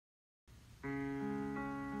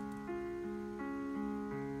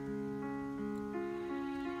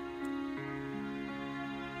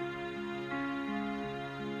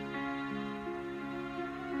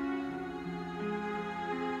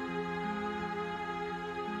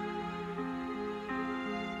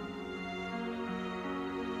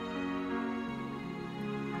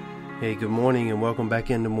Hey, good morning and welcome back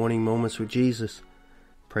into Morning Moments with Jesus.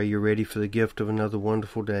 Pray you're ready for the gift of another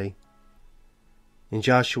wonderful day. In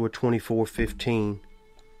Joshua 24:15,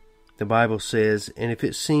 the Bible says, "And if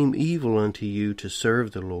it seem evil unto you to serve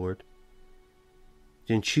the Lord,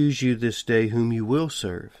 then choose you this day whom you will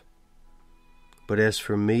serve. But as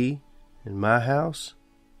for me and my house,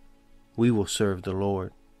 we will serve the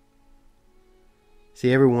Lord."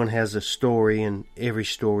 See, everyone has a story and every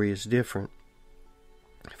story is different.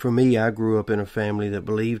 For me, I grew up in a family that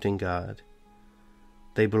believed in God.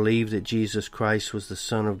 They believed that Jesus Christ was the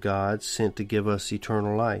Son of God, sent to give us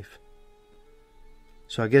eternal life.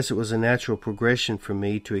 So I guess it was a natural progression for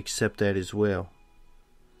me to accept that as well.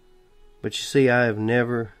 But you see, I have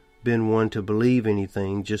never been one to believe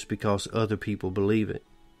anything just because other people believe it.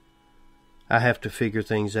 I have to figure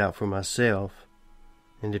things out for myself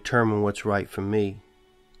and determine what's right for me.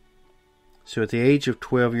 So at the age of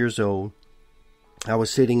 12 years old, I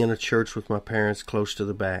was sitting in a church with my parents close to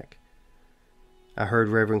the back. I heard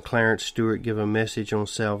Reverend Clarence Stewart give a message on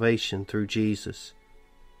salvation through Jesus,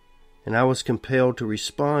 and I was compelled to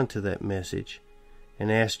respond to that message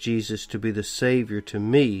and ask Jesus to be the Savior to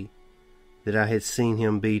me that I had seen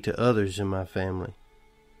Him be to others in my family.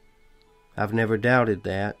 I've never doubted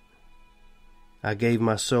that. I gave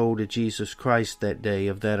my soul to Jesus Christ that day,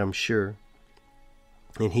 of that I'm sure,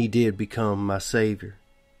 and He did become my Savior.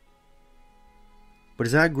 But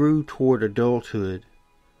as I grew toward adulthood,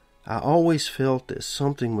 I always felt that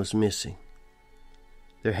something was missing.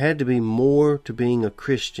 There had to be more to being a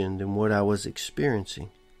Christian than what I was experiencing.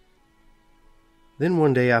 Then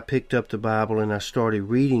one day I picked up the Bible and I started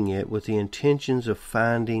reading it with the intentions of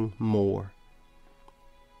finding more.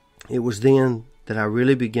 It was then that I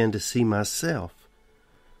really began to see myself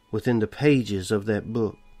within the pages of that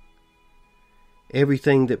book.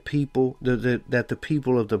 Everything that the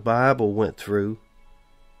people of the Bible went through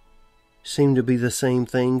seemed to be the same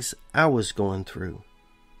things I was going through.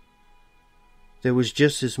 There was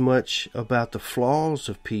just as much about the flaws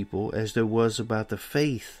of people as there was about the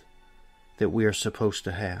faith that we are supposed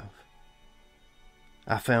to have.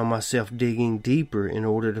 I found myself digging deeper in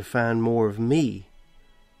order to find more of me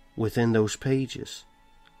within those pages.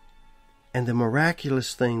 And the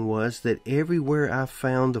miraculous thing was that everywhere I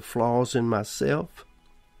found the flaws in myself,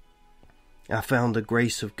 I found the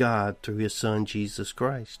grace of God through His Son, Jesus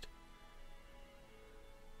Christ.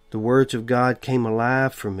 The words of God came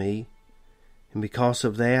alive for me, and because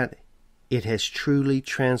of that, it has truly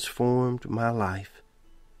transformed my life.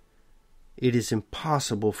 It is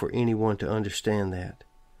impossible for anyone to understand that,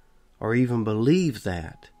 or even believe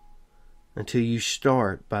that, until you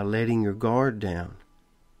start by letting your guard down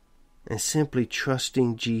and simply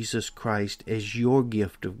trusting Jesus Christ as your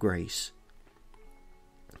gift of grace.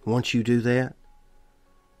 Once you do that,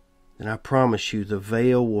 then I promise you the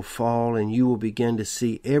veil will fall and you will begin to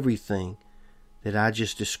see everything that I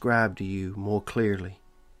just described to you more clearly.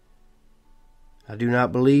 I do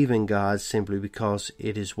not believe in God simply because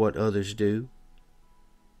it is what others do.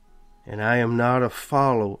 And I am not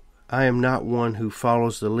one who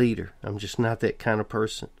follows the leader. I'm just not that kind of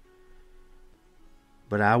person.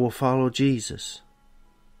 But I will follow Jesus.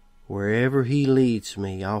 Wherever He leads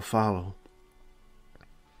me, I'll follow.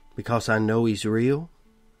 Because I know He's real,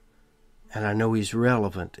 and I know He's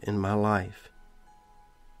relevant in my life.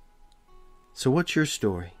 So what's your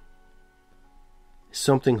story? Is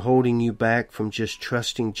something holding you back from just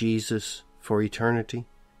trusting Jesus for eternity?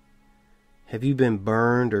 Have you been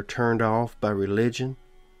burned or turned off by religion?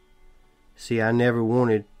 See, I never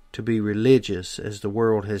wanted to be religious as the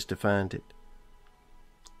world has defined it.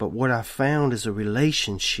 But what I found is a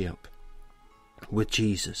relationship with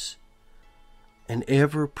Jesus, an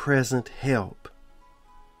ever-present help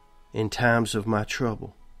in times of my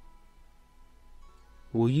trouble.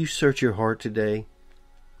 Will you search your heart today?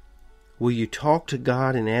 Will you talk to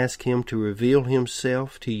God and ask Him to reveal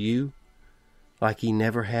Himself to you like He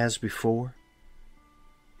never has before?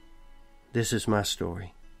 This is my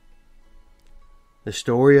story. The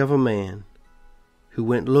story of a man who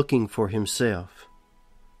went looking for himself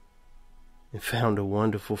and found a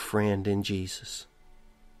wonderful friend in Jesus.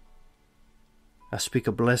 I speak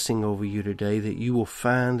a blessing over you today that you will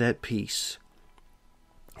find that peace,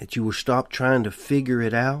 that you will stop trying to figure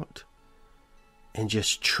it out and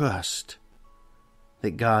just trust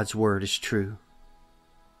that God's Word is true.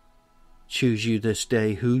 Choose you this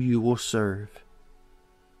day who you will serve.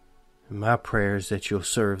 And my prayer is that you'll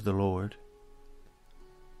serve the Lord.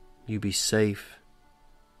 You be safe.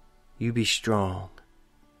 You be strong.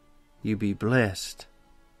 You be blessed.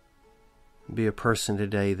 Be a person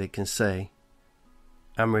today that can say,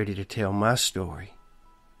 I'm ready to tell my story,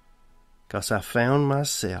 because I found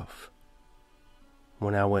myself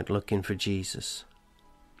when I went looking for Jesus.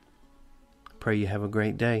 Pray you have a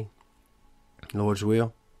great day. Lord's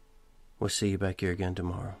will, we'll see you back here again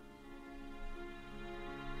tomorrow.